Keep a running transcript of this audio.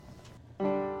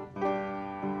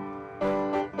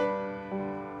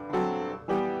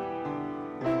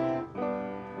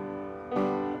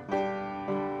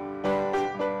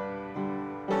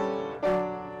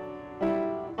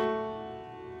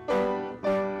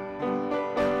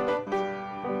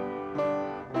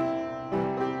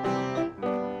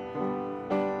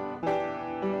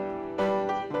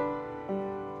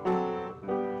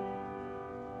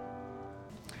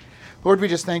Lord, we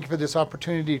just thank you for this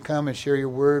opportunity to come and share your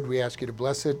word. We ask you to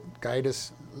bless it, guide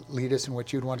us, lead us in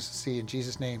what you'd want us to see. In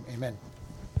Jesus' name, amen.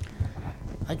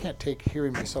 I can't take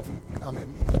hearing myself on the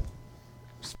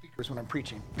speakers when I'm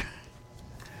preaching.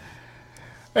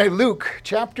 Hey, Luke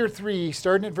chapter 3,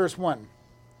 starting at verse 1.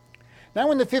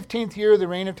 Now in the 15th year of the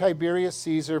reign of Tiberius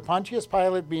Caesar, Pontius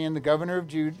Pilate being the governor of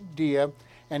Judea,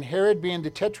 and Herod being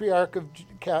the tetrarch of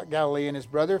Galilee, and his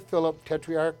brother Philip,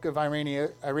 tetrarch of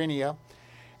Irenia,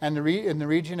 and in the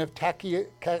region of Tachonitis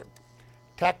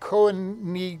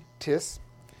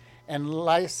and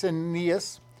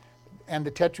Lysanias, and the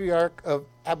tetrarch of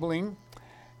Abilene,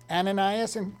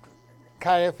 Ananias and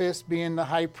Caiaphas being the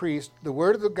high priest, the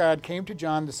word of God came to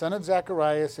John, the son of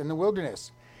Zacharias, in the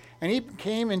wilderness. And he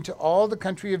came into all the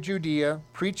country of Judea,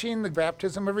 preaching the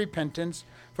baptism of repentance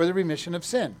for the remission of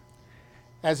sin.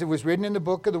 As it was written in the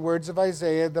book of the words of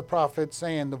Isaiah the prophet,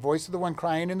 saying, the voice of the one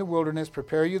crying in the wilderness,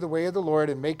 prepare you the way of the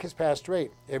Lord, and make his path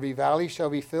straight. Every valley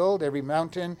shall be filled, every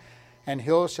mountain and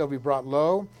hill shall be brought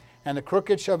low, and the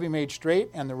crooked shall be made straight,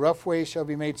 and the rough way shall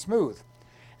be made smooth.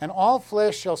 And all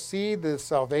flesh shall see the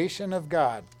salvation of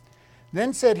God.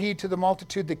 Then said he to the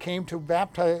multitude that came to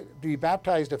be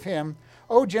baptized of him,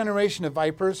 O generation of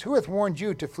vipers, who hath warned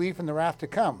you to flee from the wrath to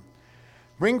come?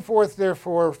 Bring forth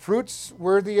therefore fruits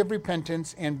worthy of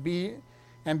repentance, and begin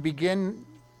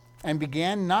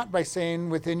not by saying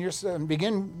within yourself,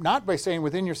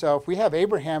 we have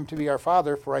Abraham to be our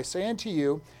father. For I say unto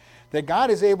you that God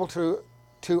is able to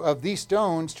of these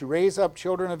stones to raise up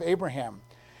children of Abraham.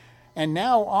 And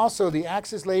now also the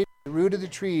axe is laid at the root of the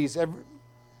trees.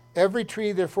 Every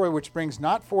tree therefore which brings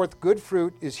not forth good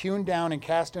fruit is hewn down and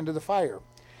cast into the fire.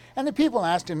 And the people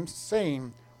asked him,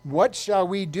 saying, What shall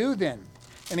we do then?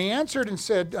 And he answered and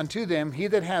said unto them, He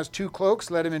that has 2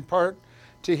 cloaks, let him impart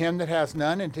to him that hath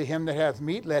none, and to him that hath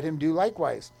meat, let him do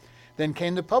likewise. Then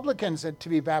came the publicans to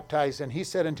be baptized, and he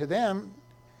said unto him,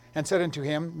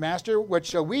 Master, what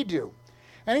shall we do?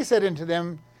 And he said unto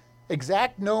them,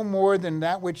 Exact no more than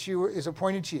that which is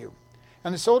appointed to you.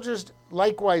 And the soldiers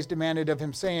likewise demanded of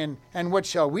him, saying, And what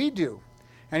shall we do?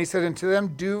 And he said unto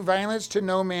them, Do violence to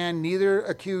no man, neither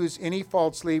accuse any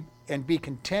falsely, and be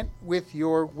content with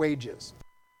your wages.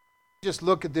 Just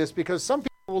look at this, because some people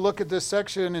will look at this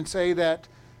section and say that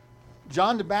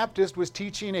John the Baptist was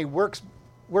teaching a works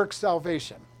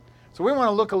salvation. So we want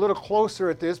to look a little closer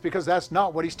at this, because that's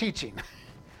not what he's teaching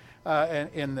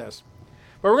in this.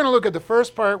 But we're going to look at the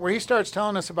first part where he starts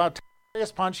telling us about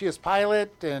Pontius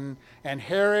Pilate and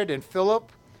Herod and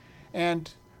Philip.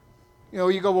 And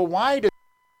you go, well, why did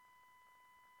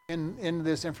in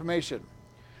this information?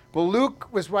 Well, Luke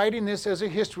was writing this as a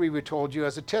history, we told you,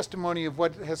 as a testimony of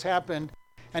what has happened.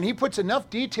 And he puts enough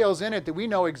details in it that we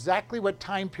know exactly what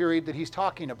time period that he's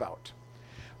talking about.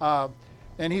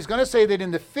 And he's going to say that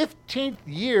in the 15th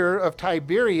year of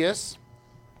Tiberius,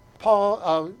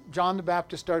 John the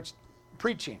Baptist starts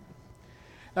preaching.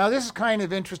 Now, this is kind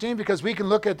of interesting, because we can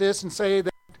look at this and say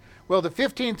that, well, the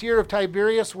 15th year of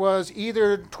Tiberius was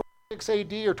either 26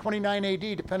 AD or 29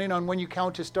 AD, depending on when you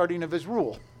count his starting of his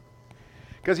rule.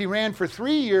 Because he ran for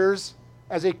 3 years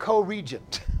as a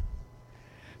co-regent.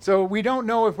 So we don't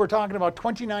know if we're talking about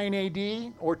 29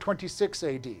 AD or 26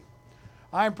 AD.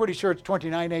 I'm pretty sure it's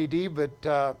 29 AD,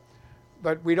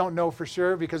 but we don't know for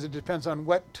sure, because it depends on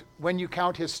when you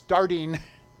count his starting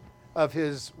of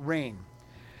his reign.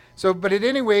 So, but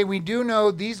anyway, we do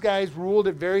know these guys ruled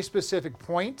at very specific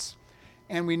points,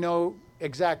 and we know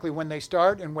exactly when they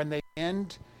start and when they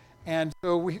end. And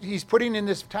so he's putting in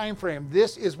this time frame.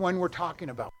 This is when we're talking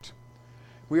about.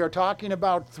 We are talking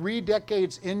about 3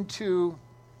 decades into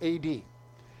AD.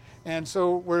 And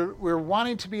so we're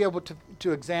wanting to be able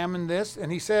to examine this.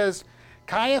 And he says,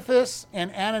 Caiaphas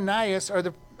and Ananias are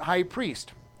the high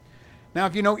priest. Now,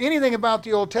 if you know anything about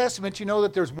the Old Testament, you know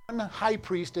that there's one high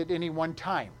priest at any one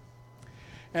time.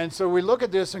 And so we look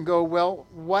at this and go, well,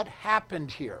 what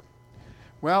happened here?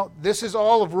 Well, this is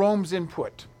all of Rome's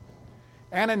input.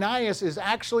 Ananias is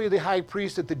actually the high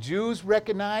priest that the Jews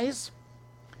recognize,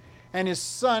 and his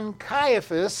son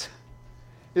Caiaphas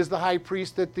is the high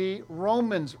priest that the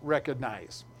Romans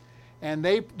recognize. And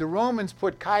the Romans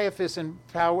put Caiaphas in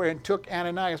power and took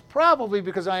Ananias, probably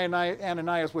because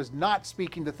Ananias was not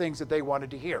speaking the things that they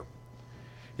wanted to hear.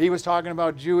 He was talking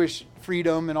about Jewish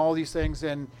freedom and all these things,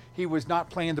 and he was not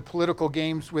playing the political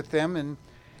games with them,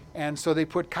 and so they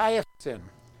put Caiaphas in.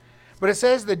 But it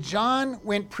says that John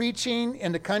went preaching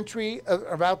in the country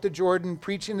about the Jordan,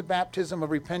 preaching the baptism of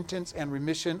repentance and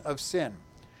remission of sin.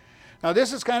 Now,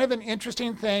 this is kind of an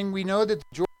interesting thing. We know that the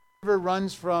Jordan River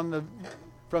runs from the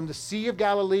Sea of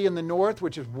Galilee in the north,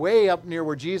 which is way up near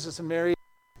where Jesus and Mary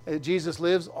Jesus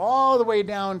lives, all the way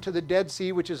down to the Dead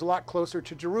Sea, which is a lot closer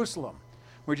to Jerusalem,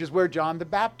 which is where John the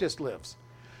Baptist lives.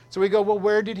 So we go, well,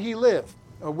 where did he live?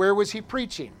 Or where was he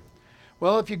preaching?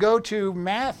 Well, if you go to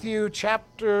Matthew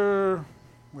chapter,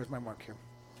 where's my mark here?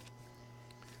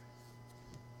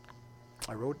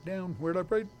 I wrote it down. Where did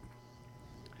I write?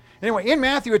 Anyway, in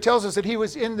Matthew it tells us that he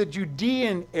was in the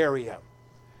Judean area,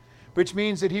 which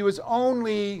means that he was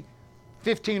only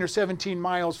 15 or 17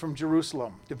 miles from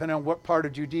Jerusalem, depending on what part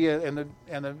of Judea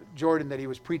and the Jordan that he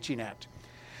was preaching at.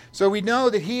 So we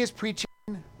know that he is preaching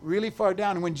really far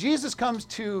down. And when Jesus comes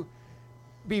to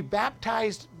be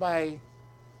baptized by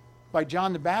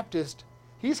John the Baptist,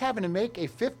 he's having to make a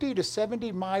 50 to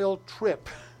 70 mile trip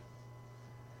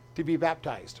to be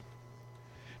baptized.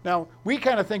 Now, we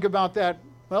kind of think about that,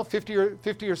 well, 50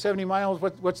 or 70 miles,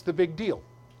 what's the big deal?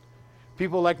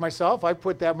 People like myself, I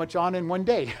put that much on in one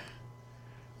day.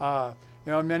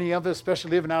 Many of us,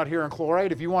 especially living out here in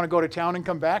Chloride, if you want to go to town and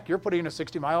come back, you're putting a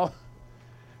 60-mile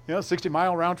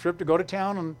round trip to go to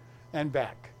town and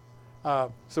back.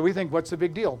 So we think, what's the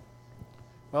big deal?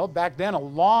 Well, back then, a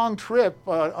long trip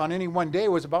on any one day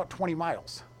was about 20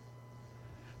 miles.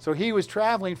 So he was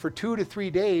traveling for 2 to 3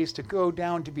 days to go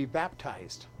down to be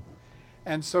baptized.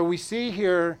 And so we see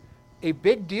here a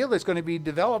big deal that's going to be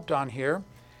developed on here.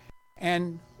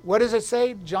 And what does it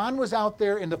say? John was out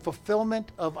there in the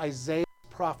fulfillment of Isaiah's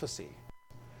prophecy,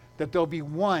 that there'll be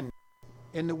one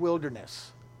in the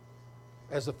wilderness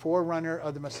as the forerunner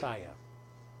of the Messiah.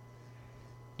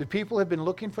 The people have been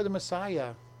looking for the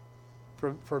Messiah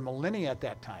for millennia at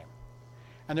that time.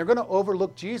 And they're going to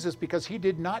overlook Jesus because he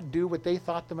did not do what they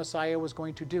thought the Messiah was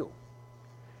going to do.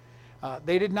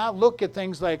 They did not look at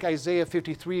things like Isaiah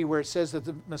 53, where it says that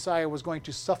the Messiah was going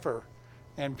to suffer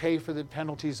and pay for the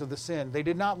penalties of the sin. They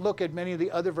did not look at many of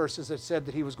the other verses that said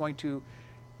that he was going to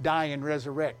die and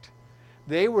resurrect.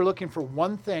 They were looking for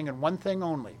one thing and one thing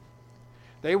only.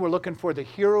 They were looking for the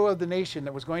hero of the nation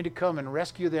that was going to come and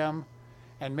rescue them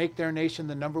and make their nation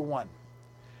the number one.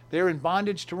 They were in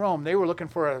bondage to Rome. They were looking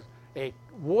for a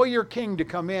warrior king to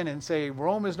come in and say,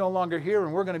 Rome is no longer here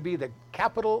and we're going to be the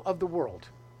capital of the world.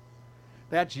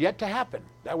 That's yet to happen.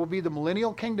 That will be the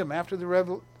millennial kingdom after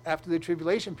the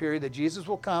tribulation period, that Jesus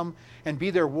will come and be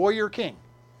their warrior king.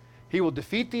 He will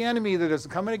defeat the enemy that is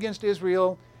coming against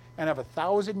Israel and have a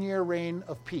 1,000-year reign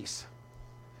of peace,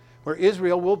 where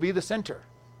Israel will be the center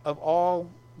of all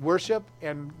worship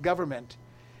and government,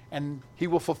 and he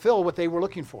will fulfill what they were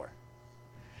looking for.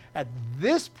 At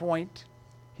this point,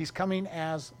 he's coming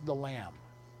as the Lamb.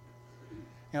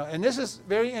 And this is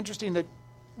very interesting that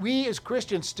we as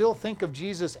Christians still think of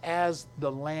Jesus as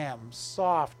the Lamb,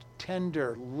 soft,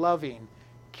 tender, loving,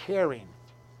 caring.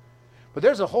 But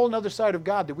there's a whole other side of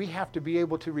God that we have to be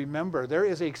able to remember. There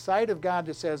is a side of God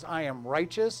that says, I am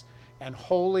righteous and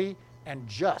holy and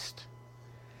just.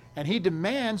 And he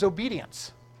demands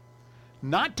obedience.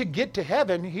 Not to get to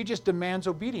heaven, he just demands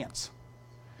obedience.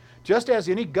 Just as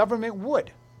any government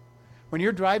would. When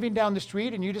you're driving down the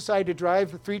street and you decide to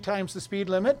drive 3 times the speed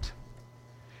limit,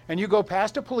 and you go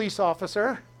past a police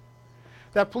officer,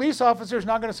 that police officer is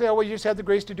not going to say, oh, well, you just have the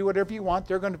grace to do whatever you want.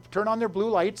 They're going to turn on their blue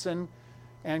lights, and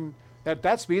at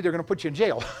that speed, they're going to put you in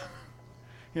jail.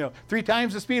 3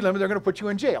 times the speed limit, they're going to put you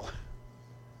in jail.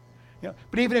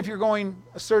 But even if you're going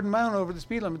a certain amount over the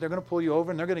speed limit, they're going to pull you over,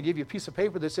 and they're going to give you a piece of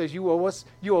paper that says you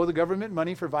owe the government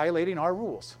money for violating our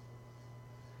rules.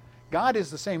 God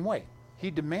is the same way.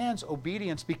 He demands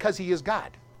obedience because he is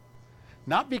God.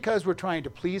 Not because we're trying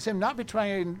to please him, not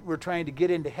because we're trying to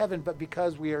get into heaven, but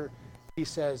because he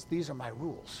says, these are my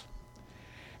rules.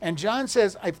 And John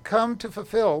says, I've come to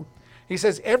fulfill. He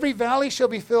says, every valley shall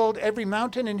be filled, every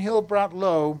mountain and hill brought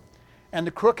low, and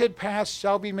the crooked paths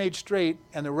shall be made straight,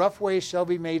 and the rough ways shall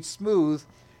be made smooth,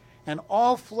 and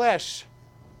all flesh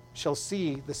shall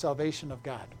see the salvation of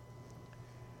God.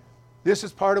 This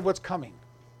is part of what's coming,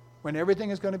 when everything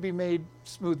is going to be made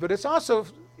smooth. But it's also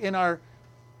in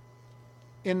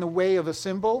the way of a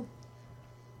symbol.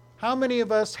 How many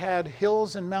of us had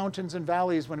hills and mountains and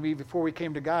valleys before we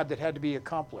came to God that had to be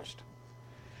accomplished?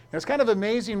 And it's kind of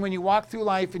amazing when you walk through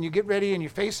life and you get ready and you're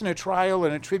facing a trial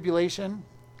and a tribulation,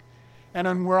 and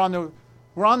then we're on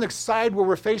the side where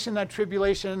we're facing that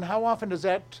tribulation. How often does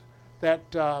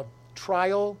that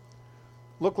trial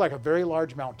look like a very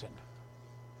large mountain?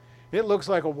 It looks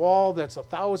like a wall that's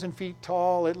 1,000 feet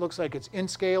tall. It looks like it's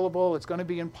inscalable. It's going to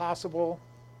be impossible.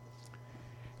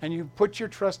 And you put your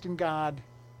trust in God,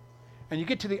 and you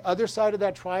get to the other side of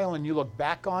that trial and you look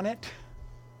back on it,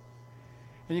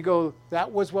 and you go,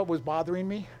 that was what was bothering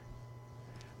me?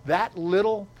 That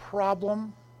little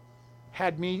problem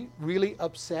had me really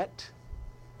upset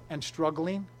and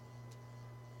struggling?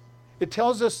 It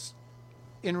tells us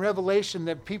in Revelation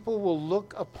that people will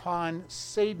look upon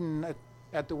Satan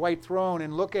at the white throne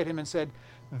and look at him and said,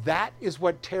 that is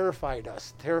what terrified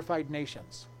us, terrified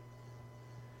nations.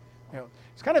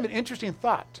 It's kind of an interesting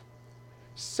thought.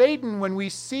 Satan, when we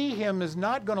see him, is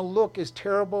not going to look as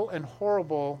terrible and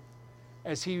horrible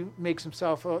as he makes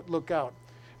himself look out.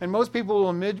 And most people will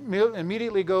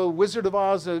immediately go, Wizard of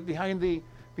Oz behind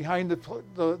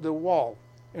the wall.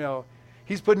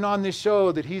 He's putting on this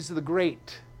show that he's the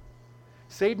great.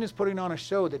 Satan is putting on a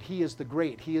show that he is the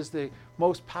great. He is the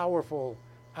most powerful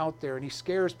out there, and he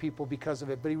scares people because of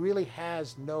it, but he really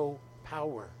has no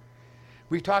power.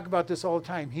 We talk about this all the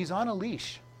time. He's on a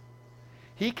leash.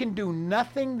 He can do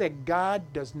nothing that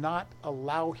God does not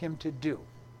allow him to do.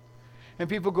 And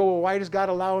people go, well, why does God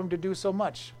allow him to do so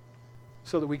much?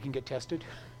 So that we can get tested.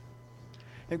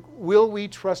 And will we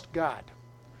trust God?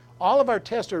 All of our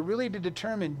tests are really to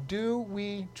determine, do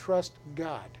we trust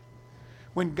God?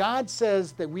 When God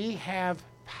says that we have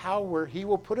power, he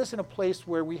will put us in a place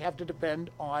where we have to depend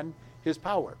on his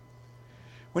power.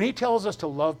 When he tells us to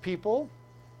love people,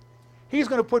 he's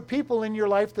going to put people in your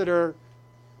life that are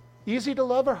easy to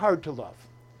love or hard to love.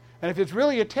 And if it's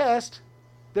really a test,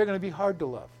 they're going to be hard to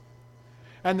love.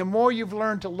 And the more you've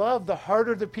learned to love, the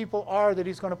harder the people are that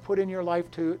he's going to put in your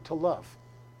life to love.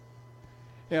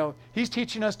 He's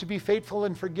teaching us to be faithful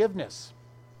in forgiveness.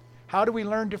 How do we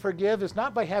learn to forgive? It's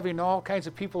not by having all kinds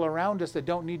of people around us that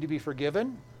don't need to be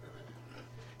forgiven.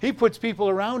 He puts people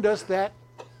around us that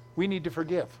we need to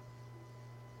forgive.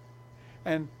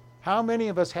 And how many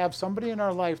of us have somebody in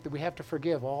our life that we have to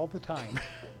forgive all the time?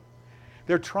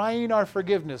 They're trying our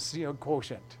forgiveness,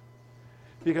 quotient.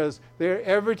 Because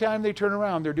every time they turn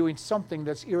around, they're doing something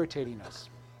that's irritating us.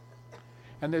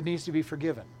 And that needs to be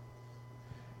forgiven.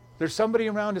 There's somebody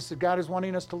around us that God is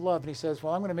wanting us to love, and he says,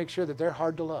 well, I'm going to make sure that they're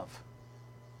hard to love.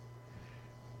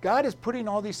 God is putting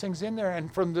all these things in there,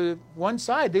 and from the one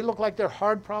side, they look like they're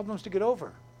hard problems to get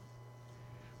over.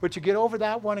 But you get over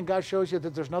that one, and God shows you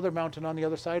that there's another mountain on the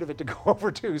other side of it to go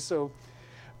over too. So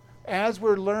as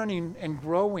we're learning and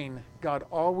growing, God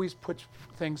always puts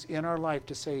things in our life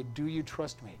to say, do you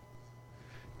trust me?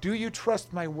 Do you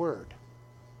trust my word?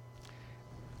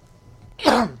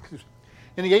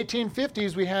 In the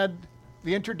 1850s, we had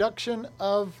the introduction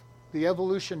of the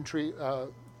evolution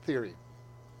theory.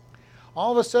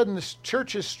 All of a sudden, the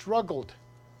churches struggled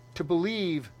to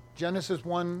believe Genesis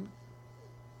 1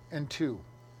 and 2,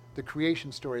 the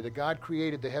creation story, that God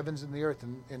created the heavens and the earth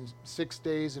in 6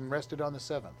 days and rested on the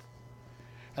seventh.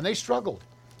 And they struggled.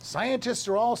 Scientists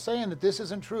are all saying that this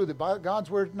isn't true, that God's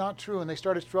word is not true, and they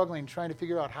started struggling, trying to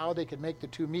figure out how they could make the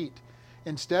two meet.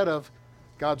 Instead of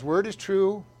God's word is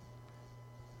true,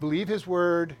 believe his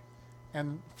word,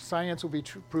 and science will be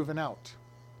proven out.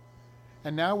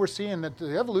 And now we're seeing that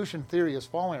the evolution theory is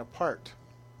falling apart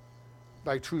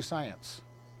by true science.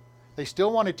 They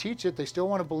still want to teach it, they still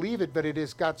want to believe it, but it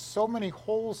has got so many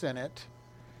holes in it.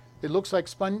 It looks like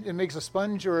it makes a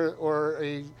sponge or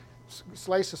a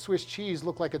slice of Swiss cheese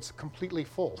look like it's completely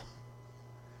full.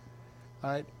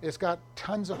 All right, it's got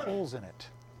tons of holes in it.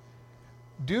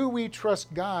 Do we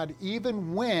trust God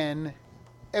even when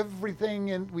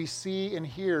everything we see and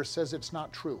hear says it's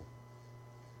not true?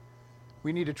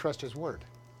 We need to trust his word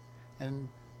and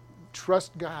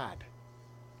trust God.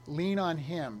 Lean on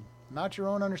him, not your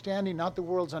own understanding, not the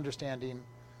world's understanding.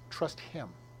 Trust him,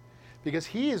 because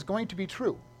he is going to be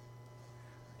true.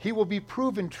 He will be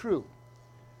proven true.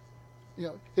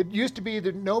 It used to be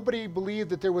that nobody believed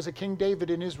that there was a King David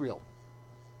in Israel.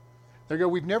 They go,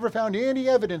 we've never found any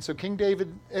evidence of King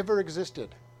David ever existed.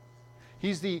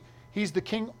 He's the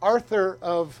King Arthur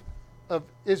of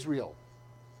Israel.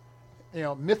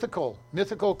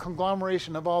 Mythical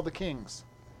conglomeration of all the kings.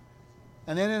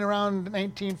 And then in around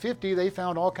 1950, they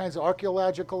found all kinds of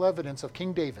archaeological evidence of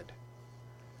King David.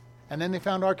 And then they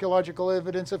found archaeological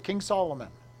evidence of King Solomon.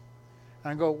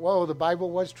 And I go, whoa, the Bible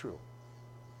was true.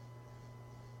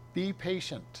 Be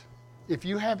patient. If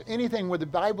you have anything where the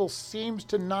Bible seems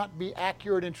to not be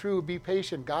accurate and true, be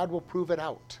patient. God will prove it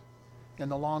out in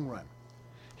the long run.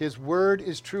 His word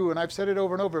is true, and I've said it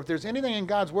over and over. If there's anything in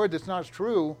God's word that's not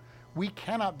true, we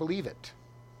cannot believe it.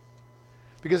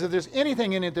 Because if there's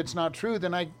anything in it that's not true,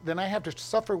 then I have to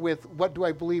suffer with what do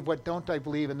I believe, what don't I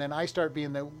believe, and then I start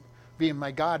being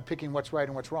my God, picking what's right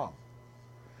and what's wrong.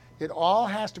 It all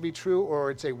has to be true, or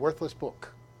it's a worthless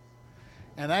book.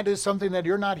 And that is something that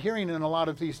you're not hearing in a lot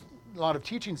of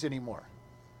teachings anymore.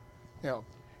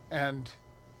 And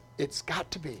it's got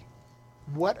to be.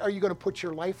 What are you going to put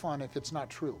your life on if it's not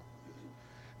true?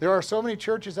 There are so many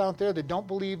churches out there that don't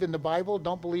believe in the Bible,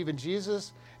 don't believe in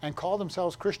Jesus, and call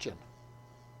themselves Christian.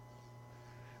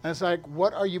 And it's like,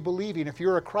 what are you believing? If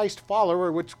you're a Christ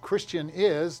follower, which Christian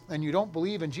is, and you don't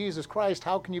believe in Jesus Christ,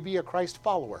 how can you be a Christ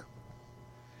follower?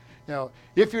 You know,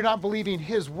 if you're not believing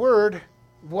his word,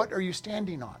 what are you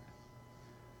standing on?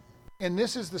 And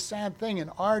this is the sad thing. In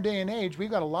our day and age, we've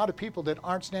got a lot of people that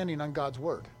aren't standing on God's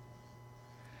word.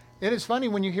 It is funny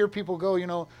when you hear people go, you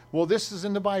know, well, this is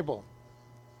in the Bible.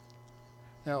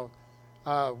 You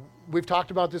know, we've talked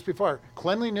about this before.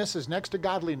 Cleanliness is next to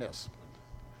godliness.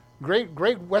 Great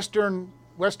Western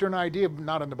idea,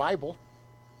 not in the Bible.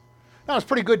 Now, it's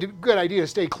pretty good idea to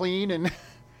stay clean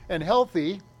and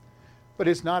healthy, but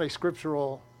it's not a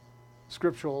scriptural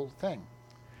thing.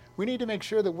 We need to make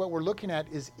sure that what we're looking at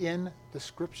is in the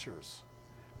scriptures.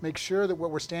 Make sure that what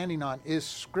we're standing on is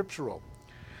scriptural.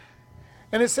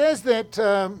 And it says that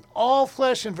all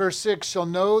flesh in verse 6 shall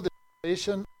know the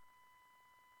salvation.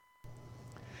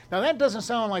 Now, that doesn't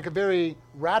sound like a very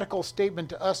radical statement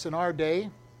to us in our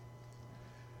day.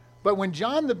 But when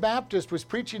John the Baptist was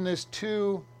preaching this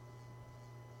to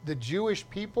the Jewish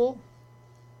people,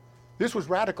 this was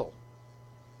radical.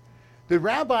 The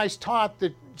rabbis taught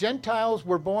that Gentiles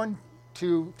were born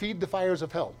to feed the fires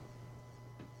of hell.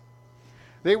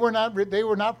 They were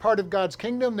not part of God's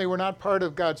kingdom. They were not part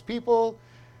of God's people.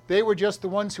 They were just the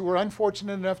ones who were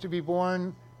unfortunate enough to be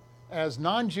born as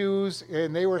non-Jews,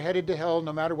 and they were headed to hell.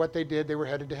 No matter what they did, they were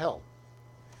headed to hell.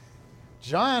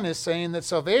 John is saying that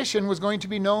salvation was going to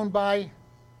be known by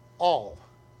all.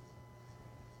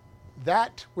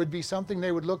 That would be something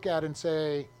they would look at and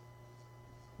say,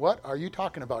 what are you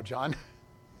talking about, John?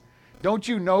 Don't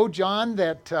you know, John,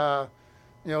 that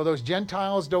those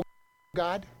Gentiles don't know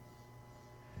God?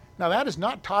 Now, that is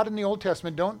not taught in the Old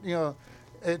Testament.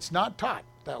 It's not taught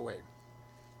that way.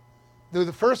 Through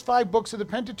the first 5 books of the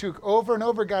Pentateuch, over and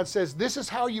over, God says, this is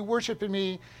how you worship in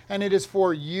me, and it is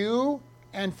for you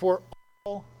and for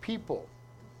all people.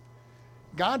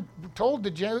 God told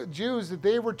the Jews that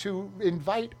they were to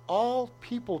invite all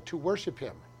people to worship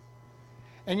him.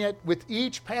 And yet, with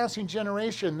each passing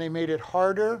generation, they made it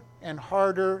harder and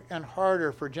harder and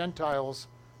harder for Gentiles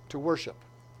to worship.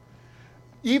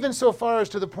 Even so far as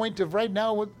to the point of right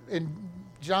now, in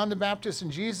John the Baptist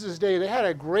in Jesus' day, they had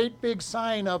a great big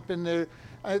sign up in the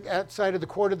outside of the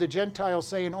court of the Gentiles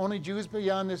saying, only Jews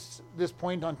beyond this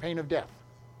point on pain of death.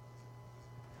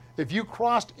 If you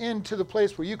crossed into the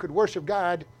place where you could worship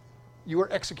God, you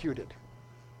were executed.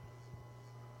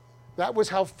 That was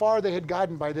how far they had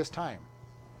gotten by this time.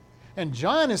 And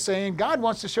John is saying God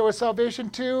wants to show us salvation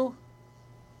to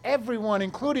everyone,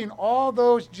 including all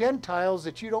those Gentiles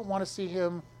that you don't want to see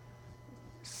him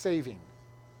saving.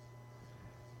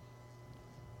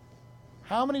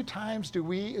 How many times do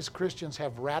we as Christians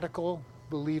have radical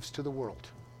beliefs to the world?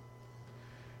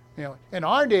 In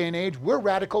our day and age, we're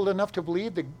radical enough to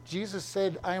believe that Jesus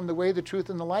said, I am the way, the truth,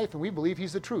 and the life, and we believe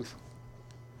he's the truth.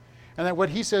 And that what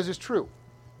he says is true.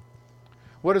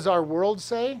 What does our world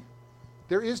say?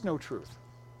 There is no truth.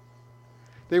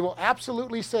 They will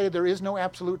absolutely say there is no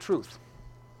absolute truth.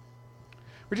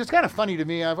 Which is kind of funny to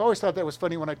me. I've always thought that was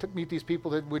funny when I meet these people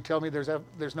that would tell me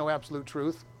there's no absolute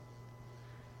truth.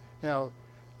 And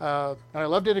I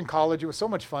loved it in college. It was so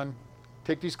much fun.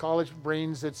 Take these college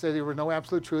brains that say there was no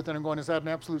absolute truth, and I'm going, is that an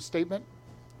absolute statement?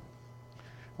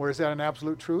 Or is that an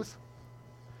absolute truth?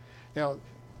 The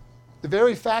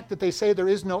very fact that they say there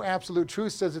is no absolute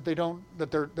truth says that they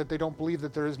don't believe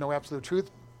that there is no absolute truth.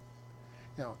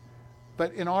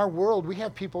 But in our world, we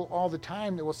have people all the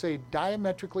time that will say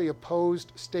diametrically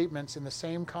opposed statements in the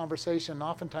same conversation,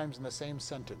 oftentimes in the same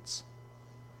sentence,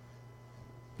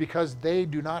 because they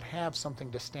do not have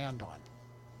something to stand on.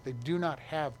 They do not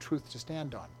have truth to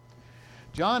stand on.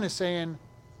 John is saying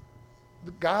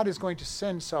that God is going to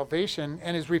send salvation,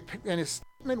 and his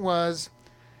statement was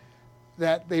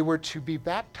that they were to be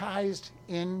baptized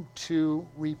into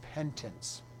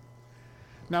repentance.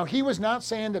 Now, he was not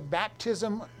saying that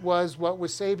baptism was what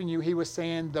was saving you. He was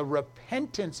saying the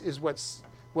repentance is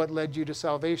what led you to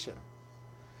salvation.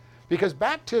 Because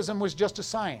baptism was just a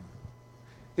sign.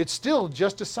 It's still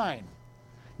just a sign.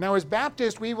 Now, as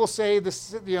Baptists, we will say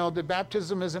the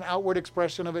baptism is an outward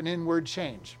expression of an inward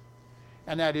change.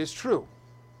 And that is true.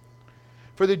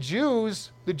 For the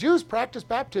Jews practice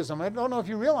baptism. I don't know if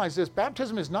you realize this.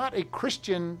 Baptism is not a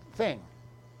Christian thing.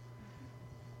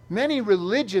 Many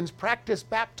religions practice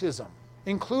baptism,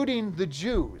 including the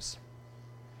Jews.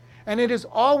 And it has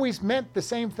always meant the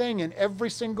same thing in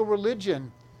every single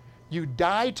religion. You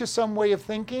die to some way of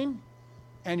thinking,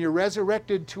 and you're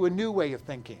resurrected to a new way of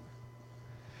thinking.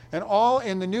 And all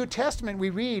in the New Testament we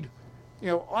read,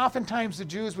 oftentimes the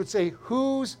Jews would say,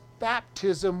 whose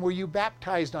baptism were you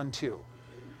baptized unto?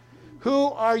 Who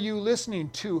are you listening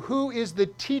to? Who is the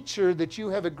teacher that you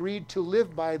have agreed to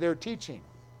live by their teaching?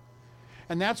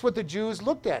 And that's what the Jews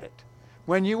looked at it.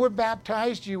 When you were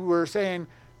baptized, you were saying,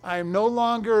 I'm no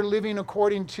longer living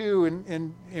according to,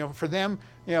 and for them,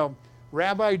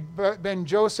 Rabbi Ben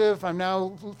Joseph, I'm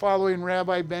now following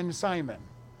Rabbi Ben Simon.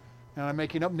 And I'm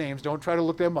making up names. Don't try to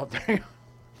look them up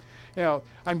there.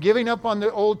 I'm giving up on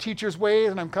the old teacher's way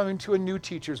and I'm coming to a new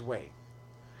teacher's way.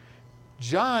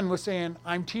 John was saying,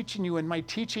 I'm teaching you, and my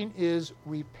teaching is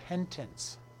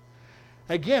repentance.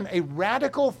 Again, a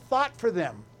radical thought for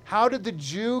them. How did the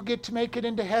Jew get to make it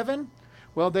into heaven?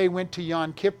 Well, they went to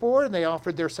Yom Kippur, and they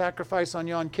offered their sacrifice on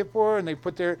Yom Kippur, and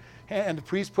the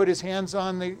priest put his hands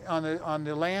on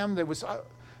the lamb that was,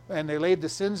 and they laid the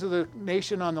sins of the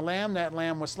nation on the lamb. That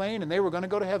lamb was slain, and they were going to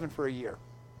go to heaven for a year.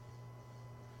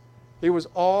 It was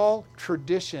all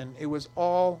tradition. It was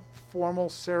all formal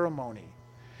ceremony.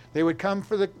 They would come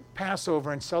for the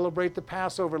Passover and celebrate the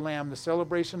Passover lamb, the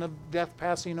celebration of death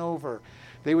passing over.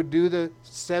 They would do the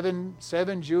seven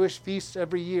Jewish feasts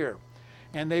every year.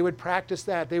 And they would practice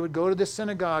that. They would go to the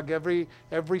synagogue every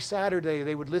Saturday.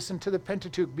 They would listen to the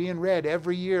Pentateuch being read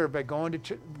every year by going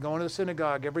to the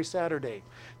synagogue every Saturday.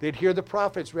 They'd hear the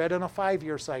prophets read on a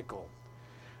 5-year cycle.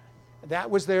 That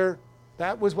was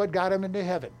what got them into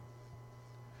heaven.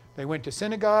 They went to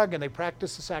synagogue and they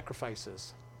practiced the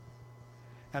sacrifices.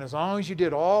 And as long as you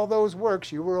did all those works,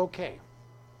 you were okay.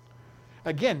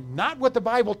 Again, not what the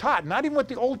Bible taught, not even what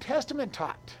the Old Testament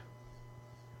taught.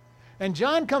 And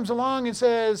John comes along and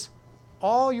says,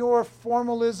 all your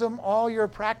formalism, all your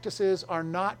practices are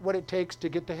not what it takes to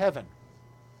get to heaven.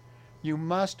 You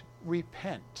must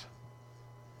repent.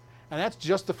 And that's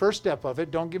just the first step of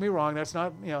it. Don't get me wrong, that's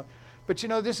not, but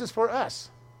this is for us.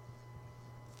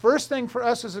 First thing for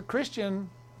us as a Christian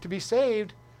to be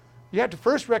saved, you have to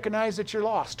first recognize that you're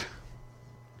lost.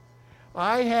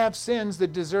 I have sins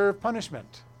that deserve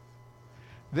punishment.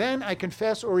 Then I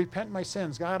confess or repent my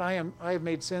sins. God, I have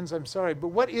made sins, I'm sorry. But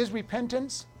what is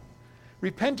repentance?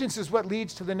 Repentance is what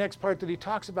leads to the next part that he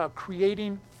talks about,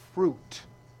 creating fruit.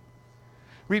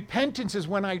 Repentance is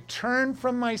when I turn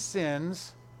from my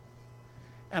sins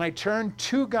and I turn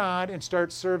to God and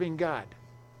start serving God.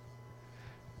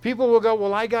 People will go,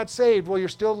 well, I got saved. Well, you're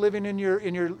still living in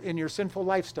your sinful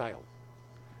lifestyle.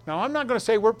 Now, I'm not going to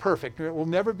say we're perfect. We'll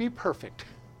never be perfect.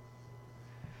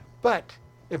 But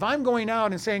if I'm going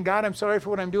out and saying, God, I'm sorry for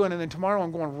what I'm doing, and then tomorrow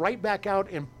I'm going right back out,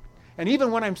 and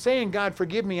even when I'm saying, God,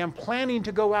 forgive me, I'm planning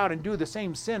to go out and do the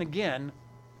same sin again,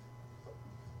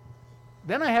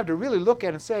 then I have to really look at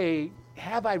it and say,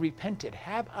 have I repented?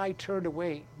 Have I turned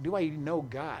away? Do I know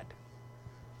God?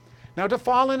 Now, to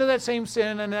fall into that same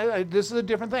sin, and this is a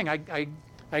different thing.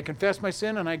 I confess my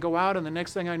sin, and I go out, and the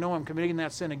next thing I know, I'm committing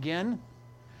that sin again.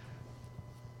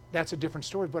 That's a different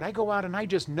story. But I go out, and I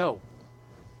just know.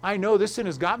 I know this sin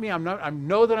has got me. I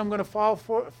know that I'm going to fall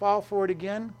for it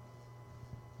again.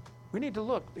 We need to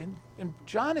look. And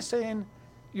John is saying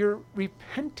your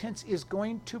repentance is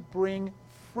going to bring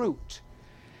fruit.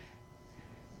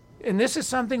 And this is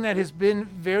something that has been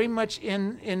very much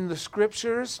in the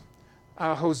scriptures.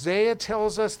 Hosea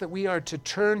tells us that we are to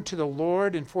turn to the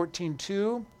Lord in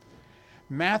 14:2.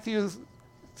 Matthew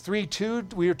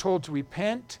 3:2, we are told to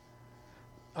repent.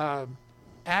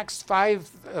 Acts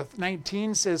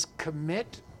 5:19 says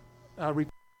commit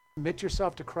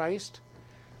yourself to Christ.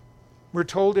 We're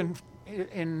told in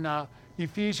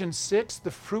Ephesians 6, the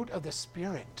fruit of the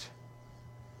Spirit.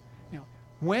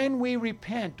 When we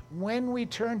repent, when we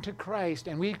turn to Christ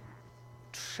and we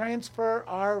transfer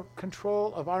our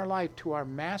control of our life to our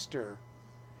Master,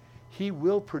 He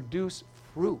will produce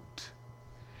fruit.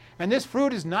 And this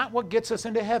fruit is not what gets us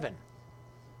into heaven.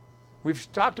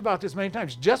 We've talked about this many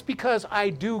times. Just because I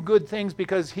do good things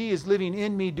because He is living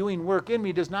in me, doing work in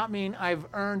me, does not mean I've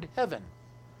earned heaven.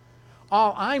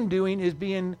 All I'm doing is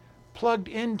being plugged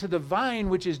into the vine,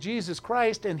 which is Jesus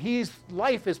Christ, and His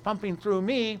life is pumping through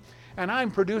me, and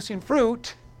I'm producing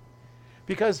fruit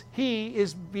because He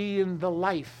is being the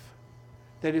life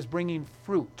that is bringing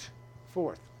fruit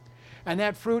forth. And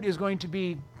that fruit is going to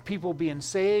be people being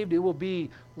saved. It will be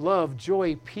love,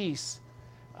 joy, peace,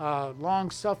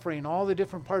 long-suffering, all the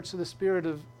different parts of the spirit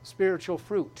of spiritual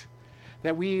fruit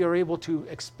that we are able to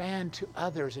expand to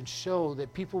others and show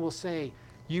that people will say,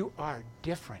 you are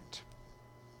different.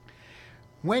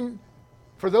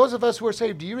 For those of us who are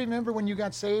saved, do you remember when you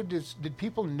got saved? Did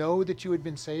people know that you had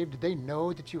been saved? Did they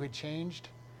know that you had changed?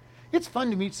 It's fun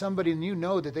to meet somebody and you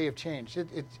know that they have changed.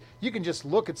 You can just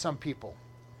look at some people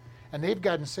and they've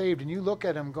gotten saved and you look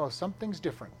at them and go, something's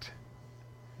different.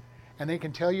 And they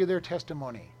can tell you their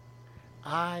testimony.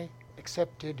 I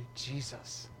accepted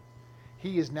Jesus.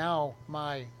 He is now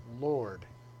my Lord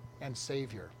and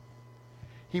Savior.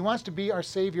 He wants to be our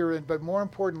Savior, but more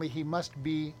importantly, He must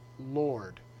be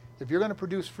Lord. If you're going to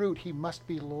produce fruit, He must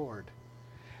be Lord.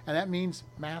 And that means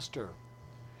master.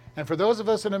 And for those of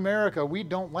us in America, we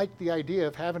don't like the idea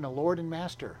of having a Lord and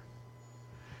master.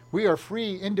 We are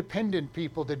free, independent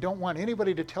people that don't want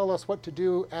anybody to tell us what to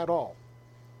do at all.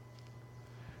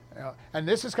 And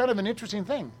this is kind of an interesting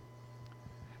thing.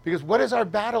 Because what has our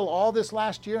battle all this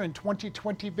last year in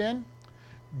 2020 been?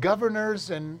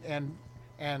 Governors and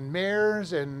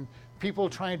mayors and people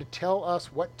trying to tell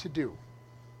us what to do.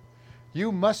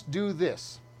 You must do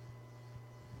this.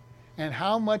 And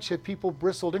how much have people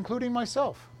bristled, including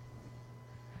myself?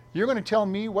 You're going to tell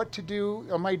me what to do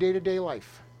in my day-to-day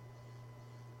life.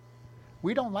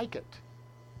 We don't like it.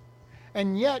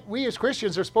 And yet, we as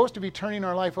Christians are supposed to be turning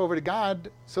our life over to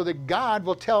God so that God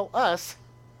will tell us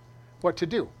what to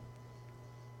do.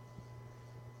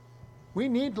 We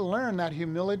need to learn that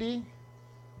humility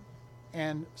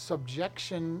and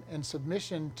subjection and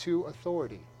submission to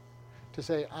authority. To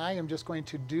say, I am just going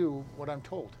to do what I'm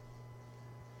told.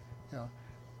 You know,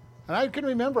 and I can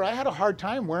remember I had a hard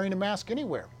time wearing a mask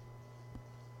anywhere.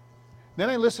 Then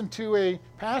I listened to a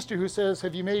pastor who says,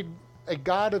 have you made a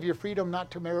god of your freedom not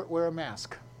to wear a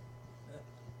mask?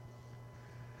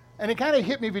 And it kind of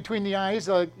hit me between the eyes,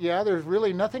 like, yeah, there's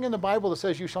really nothing in the Bible that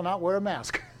says you shall not wear a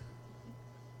mask.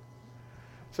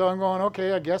 So I'm going,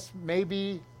 okay, I guess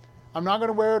maybe I'm not going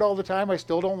to wear it all the time. I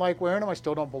still don't like wearing them. I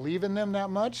still don't believe in them that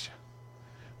much.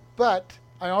 But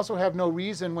I also have no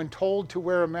reason when told to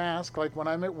wear a mask, like when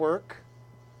I'm at work,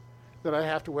 that I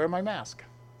have to wear my mask.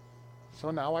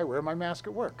 So now I wear my mask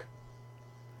at work.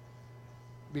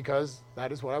 Because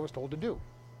that is what I was told to do.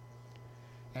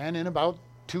 And in about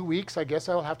 2 weeks, I guess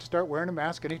I'll have to start wearing a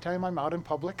mask anytime I'm out in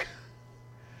public.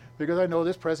 Because I know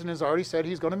this president has already said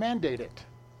he's going to mandate it.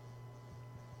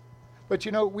 But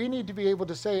you know, we need to be able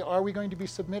to say, are we going to be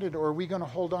submitted, or are we going to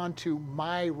hold on to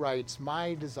my rights,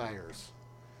 my desires?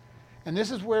 And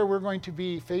this is where we're going to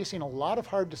be facing a lot of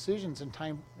hard decisions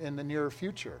in the near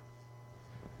future.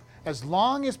 As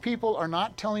long as people are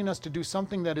not telling us to do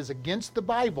something that is against the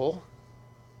Bible,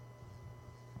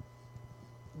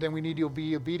 then we need to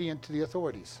be obedient to the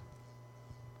authorities.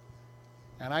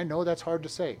 And I know that's hard to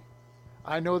say.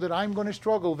 I know that I'm going to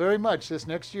struggle very much this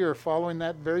next year following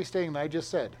that very statement I just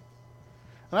said.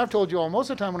 And I've told you all, most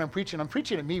of the time when I'm preaching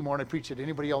at me more than I preach at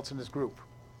anybody else in this group.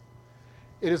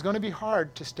 It is going to be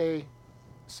hard to stay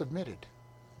submitted.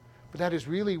 But that is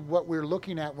really what we're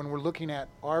looking at when we're looking at,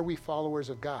 are we followers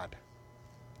of God?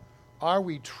 Are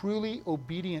we truly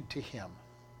obedient to Him?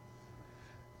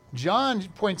 John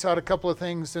points out a couple of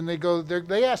things, and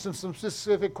they ask him some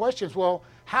specific questions. Well,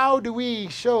 how do we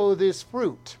show this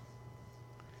fruit?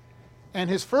 And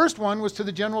his first one was to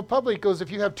the general public. He goes, if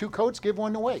you have 2 coats, give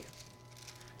one away.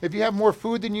 If you have more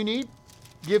food than you need,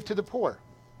 give to the poor.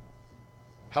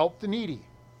 Help the needy.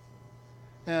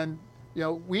 And, you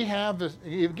know, we have this,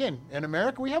 again, in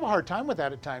America, we have a hard time with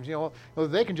that at times. You know,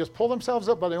 they can just pull themselves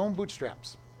up by their own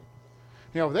bootstraps.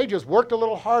 You know, if they just worked a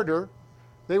little harder,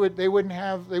 they wouldn't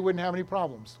have any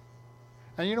problems.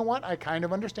 And you know what? I kind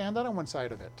of understand that on one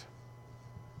side of it.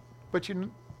 But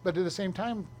at the same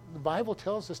time, the Bible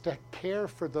tells us to care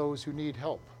for those who need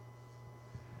help.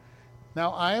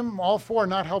 Now, I am all for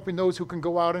not helping those who can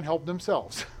go out and help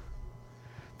themselves.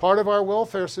 Part of our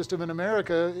welfare system in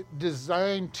America is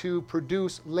designed to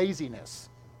produce laziness.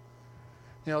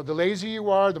 You know, the lazier you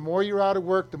are, the more you're out of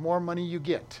work, the more money you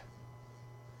get.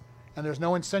 And there's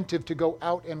no incentive to go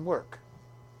out and work.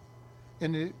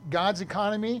 In God's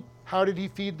economy, how did He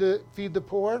feed the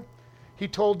poor? He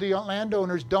told the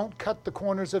landowners, don't cut the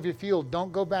corners of your field.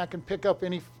 Don't go back and pick up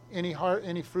any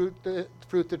fruit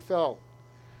that fell.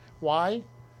 Why?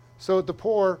 So that the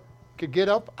poor could get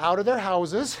up out of their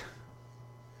houses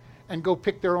and go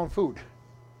pick their own food.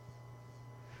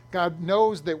 God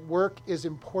knows that work is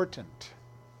important.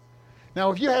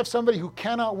 Now, if you have somebody who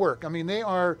cannot work, I mean, they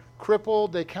are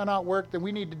crippled, they cannot work, then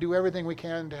we need to do everything we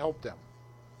can to help them.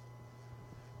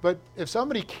 But if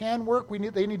somebody can work,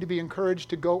 they need to be encouraged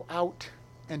to go out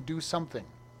and do something.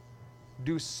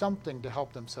 Do something to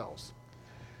help themselves.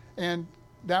 And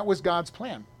that was God's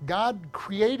plan. God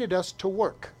created us to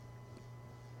work.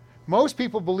 Most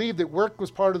people believe that work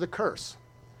was part of the curse.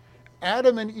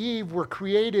 Adam and Eve were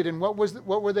created, and what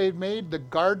were they made? The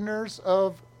gardeners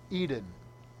of Eden.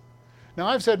 Now,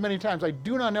 I've said many times, I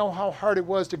do not know how hard it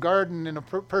was to garden in a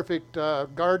perfect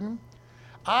garden.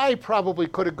 I probably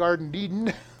could have gardened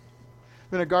Eden,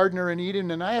 been a gardener in Eden,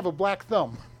 and I have a black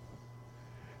thumb.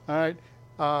 All right.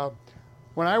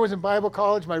 When I was in Bible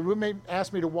college, my roommate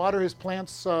asked me to water his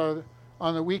plants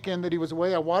on the weekend that he was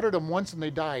away. I watered them once and they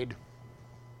died.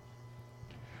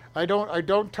 I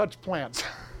don't touch plants.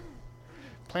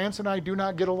 Plants and I do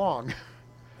not get along.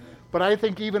 But I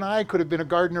think even I could have been a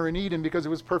gardener in Eden because it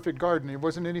was perfect garden. It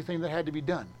wasn't anything that had to be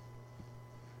done.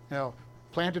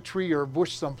 Plant a tree or a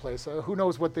bush someplace. Who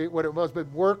knows what it was, but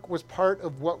work was part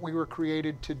of what we were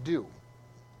created to do.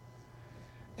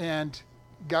 And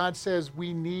God says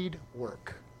we need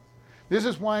work. This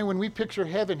is why when we picture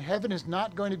heaven, heaven is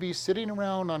not going to be sitting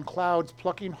around on clouds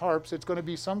plucking harps. It's going to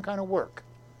be some kind of work.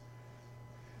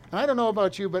 And I don't know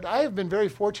about you, but I have been very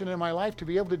fortunate in my life to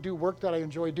be able to do work that I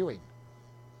enjoy doing.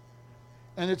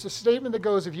 And it's a statement that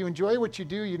goes, if you enjoy what you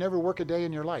do, you never work a day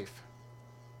in your life.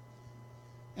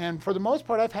 And for the most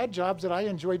part, I've had jobs that I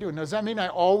enjoy doing. Does that mean I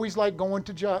always like going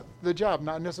to the job?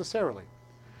 Not necessarily.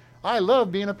 I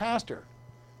love being a pastor.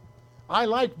 I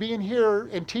like being here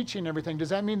and teaching everything. Does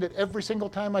that mean that every single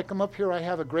time I come up here, I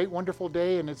have a great, wonderful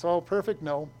day and it's all perfect?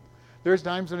 No. There's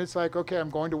times when it's like, okay, I'm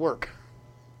going to work.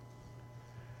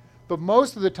 But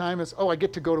most of the time it's, I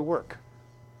get to go to work.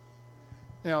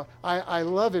 I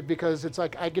love it because it's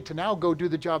like I get to now go do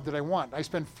the job that I want. I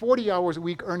spend 40 hours a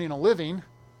week earning a living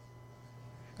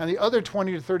and the other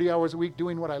 20 to 30 hours a week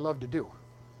doing what I love to do.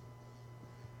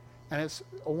 And it's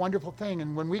a wonderful thing.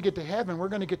 And when we get to heaven, we're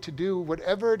going to get to do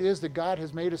whatever it is that God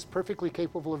has made us perfectly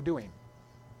capable of doing.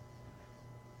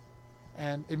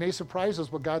 And it may surprise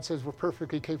us what God says we're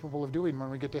perfectly capable of doing when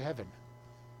we get to heaven.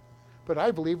 But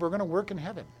I believe we're going to work in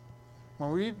heaven.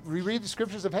 When we read the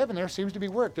scriptures of heaven, there seems to be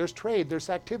work. There's trade. There's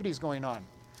activities going on.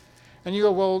 And you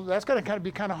go, well, that's going to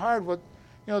be kind of hard. Well,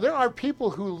 there are people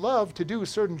who love to do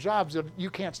certain jobs that you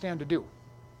can't stand to do.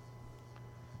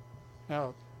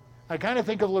 Now, I kind of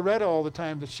think of Loretta all the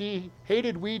time, that she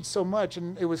hated weeds so much,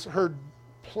 and it was her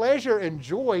pleasure and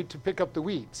joy to pick up the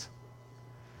weeds.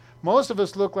 Most of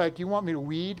us look like, you want me to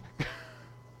weed?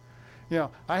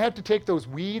 I have to take those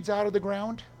weeds out of the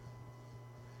ground.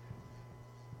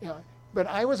 But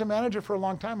I was a manager for a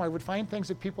long time. I would find things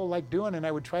that people like doing, and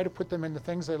I would try to put them in the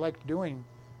things they liked doing.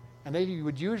 And they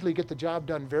would usually get the job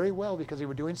done very well because they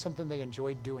were doing something they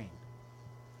enjoyed doing.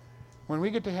 When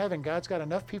we get to heaven, God's got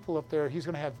enough people up there, he's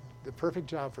going to have the perfect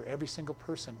job for every single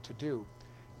person to do,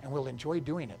 and we'll enjoy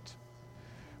doing it.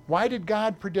 Why did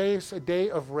God produce a day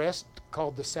of rest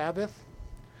called the Sabbath?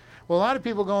 Well, a lot of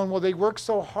people going, well, they worked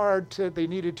so hard they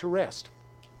needed to rest.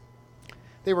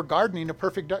 They were gardening a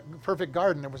perfect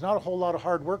garden. There was not a whole lot of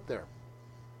hard work there.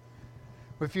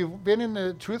 If you've been in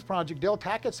the Truth Project, Dale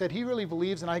Tackett said he really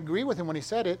believes, and I agree with him when he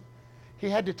said it, he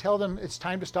had to tell them it's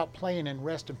time to stop playing and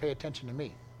rest and pay attention to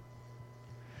me.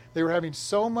 They were having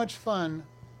so much fun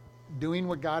doing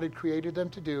what God had created them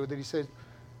to do that he said,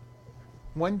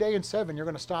 one day in 7, you're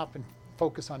going to stop and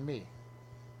focus on me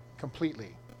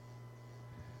completely.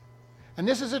 And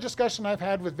this is a discussion I've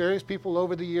had with various people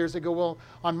over the years. They go, well,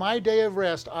 on my day of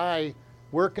rest, I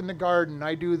work in the garden,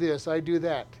 I do this, I do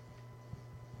that.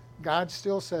 God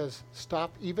still says,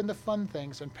 stop even the fun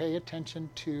things and pay attention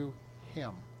to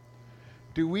him.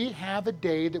 Do we have a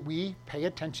day that we pay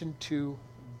attention to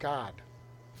God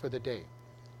for the day?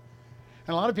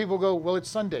 And a lot of people go, well, it's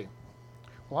Sunday.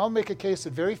 Well, I'll make a case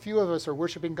that very few of us are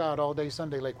worshiping God all day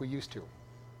Sunday like we used to.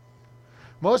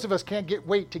 Most of us can't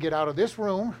wait to get out of this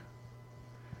room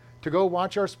to go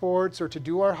watch our sports or to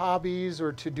do our hobbies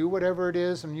or to do whatever it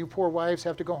is, and you poor wives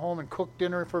have to go home and cook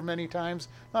dinner for many times.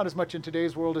 Not as much in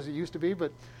today's world as it used to be,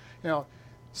 but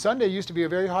Sunday used to be a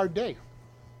very hard day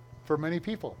for many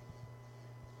people,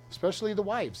 especially the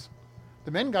wives.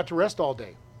 The men got to rest all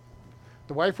day.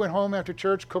 The wife went home after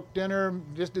church, cooked dinner,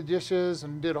 just did dishes,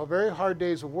 and did a very hard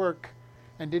days of work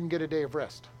and didn't get a day of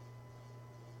rest.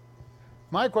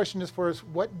 My question is for us,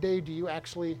 what day do you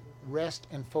actually rest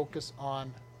and focus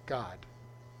on God?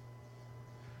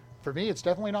 For me, it's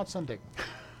definitely not Sunday.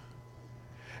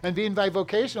 And being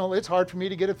bivocational, it's hard for me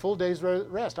to get a full day's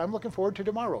rest. I'm looking forward to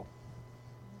tomorrow.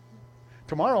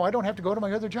 Tomorrow, I don't have to go to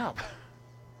my other job.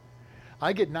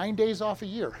 I get 9 days off a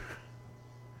year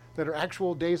that are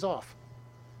actual days off,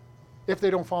 if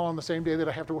they don't fall on the same day that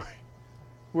I have to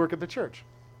work at the church.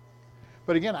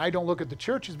 But again, I don't look at the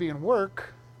church as being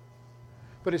work,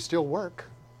 but it's still work.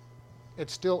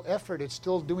 It's still effort. It's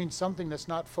still doing something that's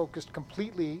not focused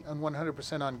completely and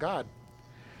 100% on God.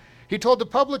 He told the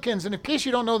publicans, and in case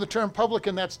you don't know the term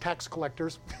publican, that's tax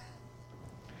collectors.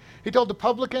 He told the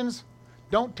publicans,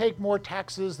 don't take more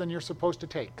taxes than you're supposed to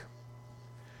take.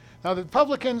 Now the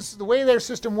publicans, the way their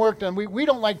system worked, and we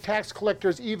don't like tax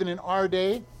collectors even in our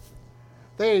day.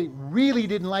 They really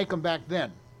didn't like them back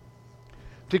then.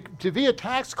 To be a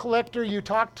tax collector, you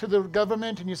talked to the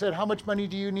government and you said, how much money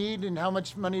do you need and how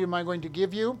much money am I going to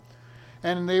give you?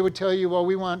 And they would tell you, well,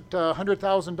 we want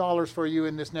 $100,000 for you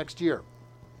in this next year.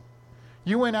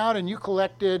 You went out and you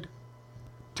collected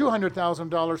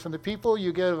 $200,000 from the people,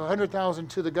 you gave $100,000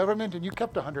 to the government, and you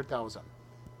kept $100,000.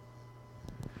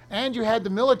 And you had the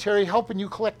military helping you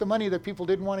collect the money that people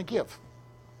didn't want to give.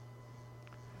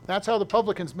 That's how the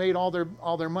publicans made all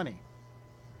their money.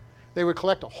 They would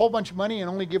collect a whole bunch of money and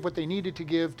only give what they needed to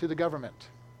give to the government.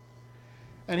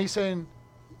 And he's saying,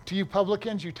 to you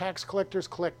publicans, you tax collectors,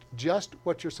 collect just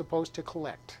what you're supposed to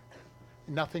collect,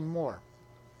 nothing more.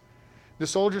 The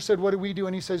soldier said, what do we do?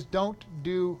 And he says, don't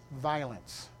do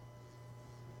violence.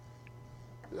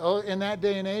 Oh, in that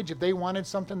day and age, if they wanted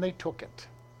something, they took it.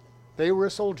 They were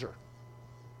a soldier.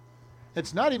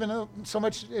 It's not even so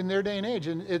much in their day and age,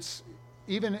 and it's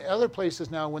even other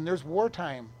places now when there's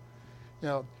wartime. You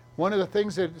know, one of the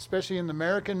things that, especially in the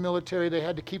American military, they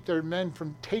had to keep their men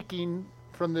from taking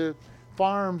from the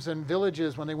farms and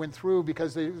villages when they went through,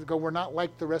 because they go, we're not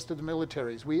like the rest of the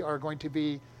militaries. We are going to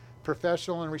be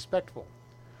professional and respectful.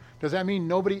 Does that mean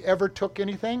nobody ever took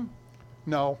anything?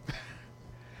 No.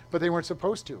 But they weren't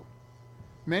supposed to.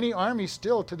 Many armies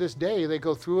still, to this day, they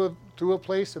go through a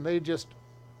place and they just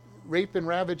rape and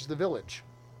ravage the village,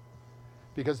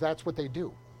 because that's what they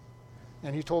do.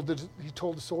 And he told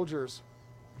the soldiers,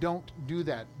 don't do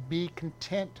that. Be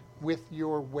content with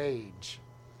your wage.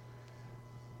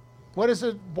 What does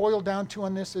it boil down to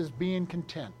on this is being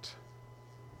content.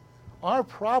 Our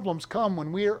problems come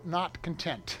when we're not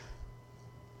content.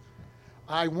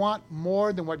 I want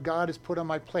more than what God has put on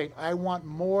my plate. I want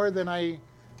more than I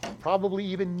probably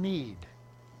even need.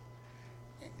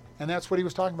 And that's what he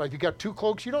was talking about. If you got 2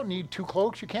 cloaks, you don't need 2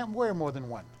 cloaks. You can't wear more than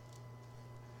one.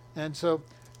 And so,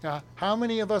 how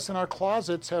many of us in our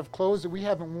closets have clothes that we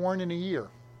haven't worn in a year,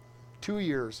 2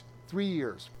 years, 3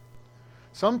 years?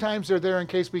 Sometimes they're there in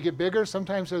case we get bigger.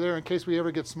 Sometimes they're there in case we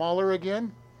ever get smaller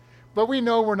again. But we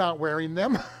know we're not wearing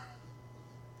them.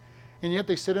 And yet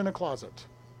they sit in a closet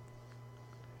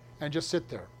and just sit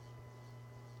there.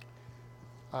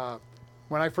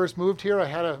 When I first moved here, I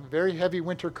had a very heavy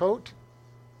winter coat,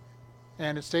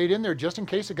 and it stayed in there just in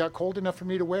case it got cold enough for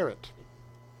me to wear it.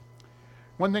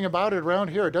 One thing about it around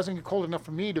here, it doesn't get cold enough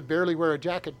for me to barely wear a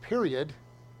jacket, period.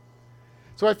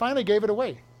 So I finally gave it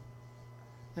away.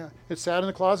 Yeah, it sat in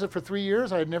the closet for 3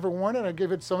 years. I had never worn it. I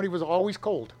gave it to somebody who was always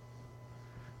cold.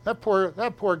 That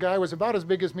poor guy was about as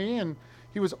big as me, and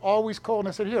he was always cold. And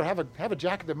I said, here, have a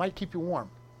jacket that might keep you warm.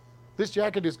 This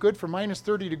jacket is good for minus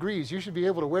 30 degrees. You should be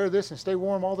able to wear this and stay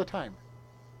warm all the time.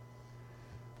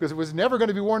 Because it was never going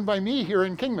to be worn by me here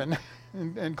in Kingman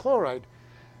and Chloride.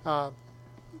 But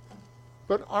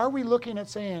are we looking at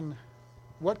saying,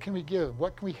 what can we give?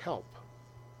 What can we help?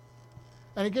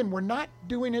 And again, we're not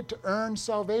doing it to earn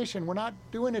salvation. We're not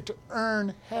doing it to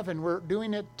earn heaven. We're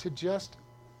doing it to just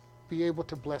be able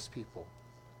to bless people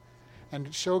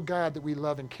and show God that we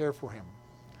love and care for him.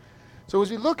 So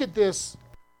as we look at this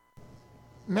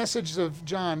message of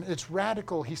John, it's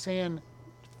radical. He's saying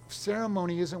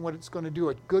ceremony isn't what it's going to do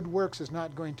it. Good works is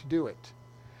not going to do it.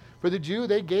 For the Jew,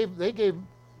 they gave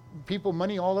people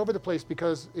money all over the place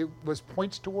because it was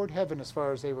points toward heaven as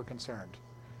far as they were concerned.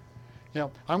 You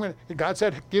know, God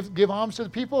said, give alms to the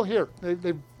people. Here,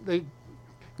 they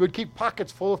would keep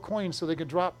pockets full of coins so they could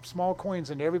drop small coins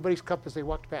into everybody's cup as they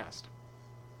walked past.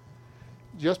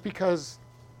 Just because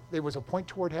there was a point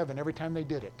toward heaven every time they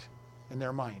did it in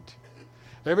their mind.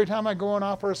 Every time I go and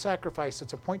offer a sacrifice,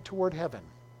 it's a point toward heaven.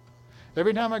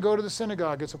 Every time I go to the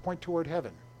synagogue, it's a point toward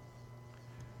heaven.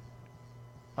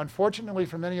 Unfortunately,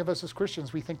 for many of us as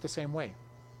Christians, we think the same way.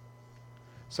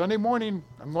 Sunday morning,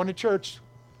 I'm going to church,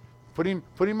 putting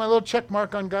my little check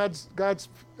mark on God's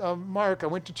mark. I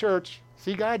went to church.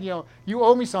 See, God, you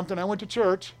owe me something. I went to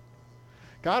church.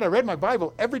 God, I read my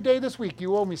Bible every day this week.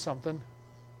 You owe me something.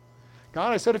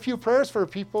 God, I said a few prayers for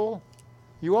people.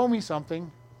 You owe me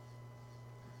something.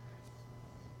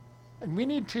 And we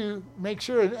need to make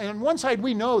sure, and on one side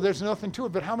we know there's nothing to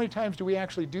it, but how many times do we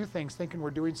actually do things thinking we're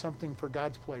doing something for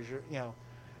God's pleasure,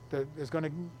 that is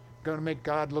going to make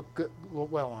God look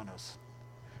well on us?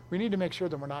 We need to make sure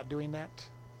that we're not doing that.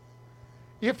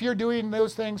 If you're doing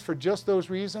those things for just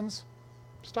those reasons,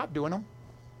 stop doing them.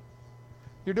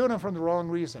 You're doing them for the wrong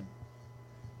reason.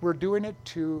 We're doing it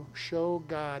to show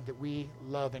God that we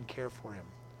love and care for him.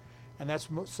 And that's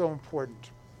so important.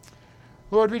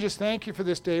 Lord, we just thank you for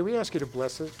this day. We ask you to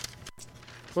bless it.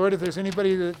 Lord, if there's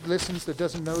anybody that listens that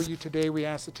doesn't know you today, we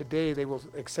ask that today they will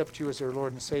accept you as their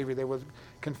Lord and Savior. They will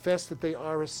confess that they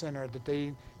are a sinner, that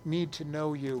they need to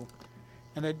know you,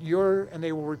 and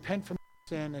they will repent from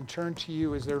sin and turn to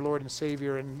you as their Lord and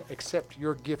Savior and accept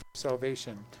your gift of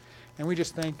salvation. And we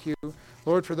just thank you.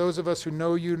 Lord, for those of us who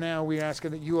know you now, we ask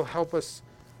that you will help us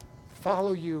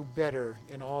follow you better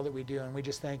in all that we do. And we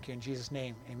just thank you in Jesus'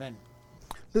 name. Amen.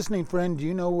 Listening friend, do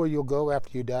you know where you'll go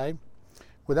after you die?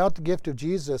 Without the gift of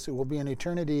Jesus, it will be an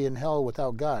eternity in hell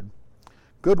without God.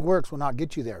 Good works will not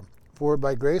get you there. For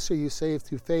by grace are you saved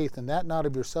through faith, and that not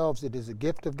of yourselves. It is a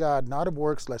gift of God, not of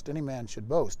works, lest any man should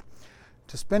boast.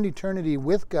 To spend eternity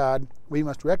with God, we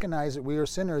must recognize that we are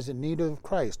sinners in need of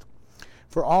Christ.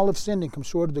 For all have sinned and come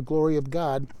short of the glory of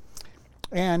God,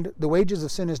 and the wages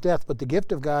of sin is death, but the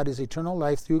gift of God is eternal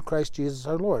life through Christ Jesus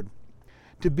our Lord.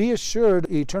 To be assured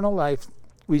of eternal life,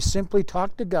 we simply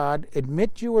talk to God,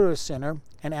 admit you are a sinner,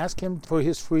 and ask him for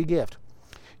his free gift.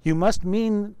 You must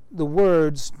mean the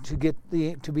words to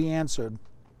be answered.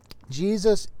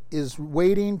 Jesus is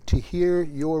waiting to hear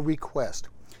your request.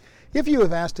 If you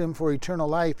have asked him for eternal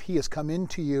life, he has come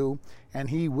into you and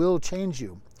he will change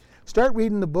you. Start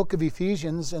reading the book of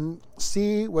Ephesians and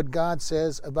see what God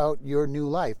says about your new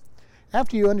life.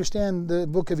 After you understand the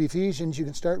book of Ephesians, you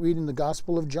can start reading the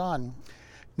Gospel of John.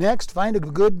 Next, find a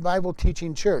good Bible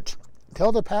teaching church.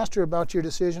 Tell the pastor about your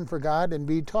decision for God and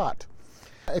be taught.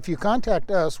 If you contact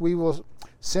us, we will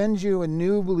send you a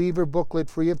new believer booklet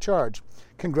free of charge.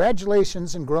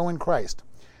 Congratulations and grow in Christ.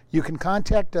 You can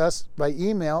contact us by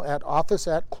email at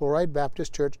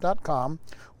office@chloridebaptistchurch.com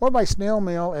or by snail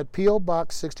mail at P.O.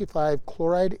 Box 65,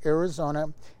 Chloride,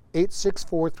 Arizona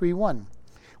 86431.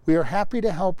 We are happy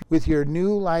to help with your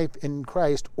new life in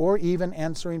Christ or even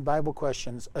answering Bible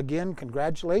questions. Again,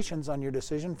 congratulations on your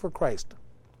decision for Christ.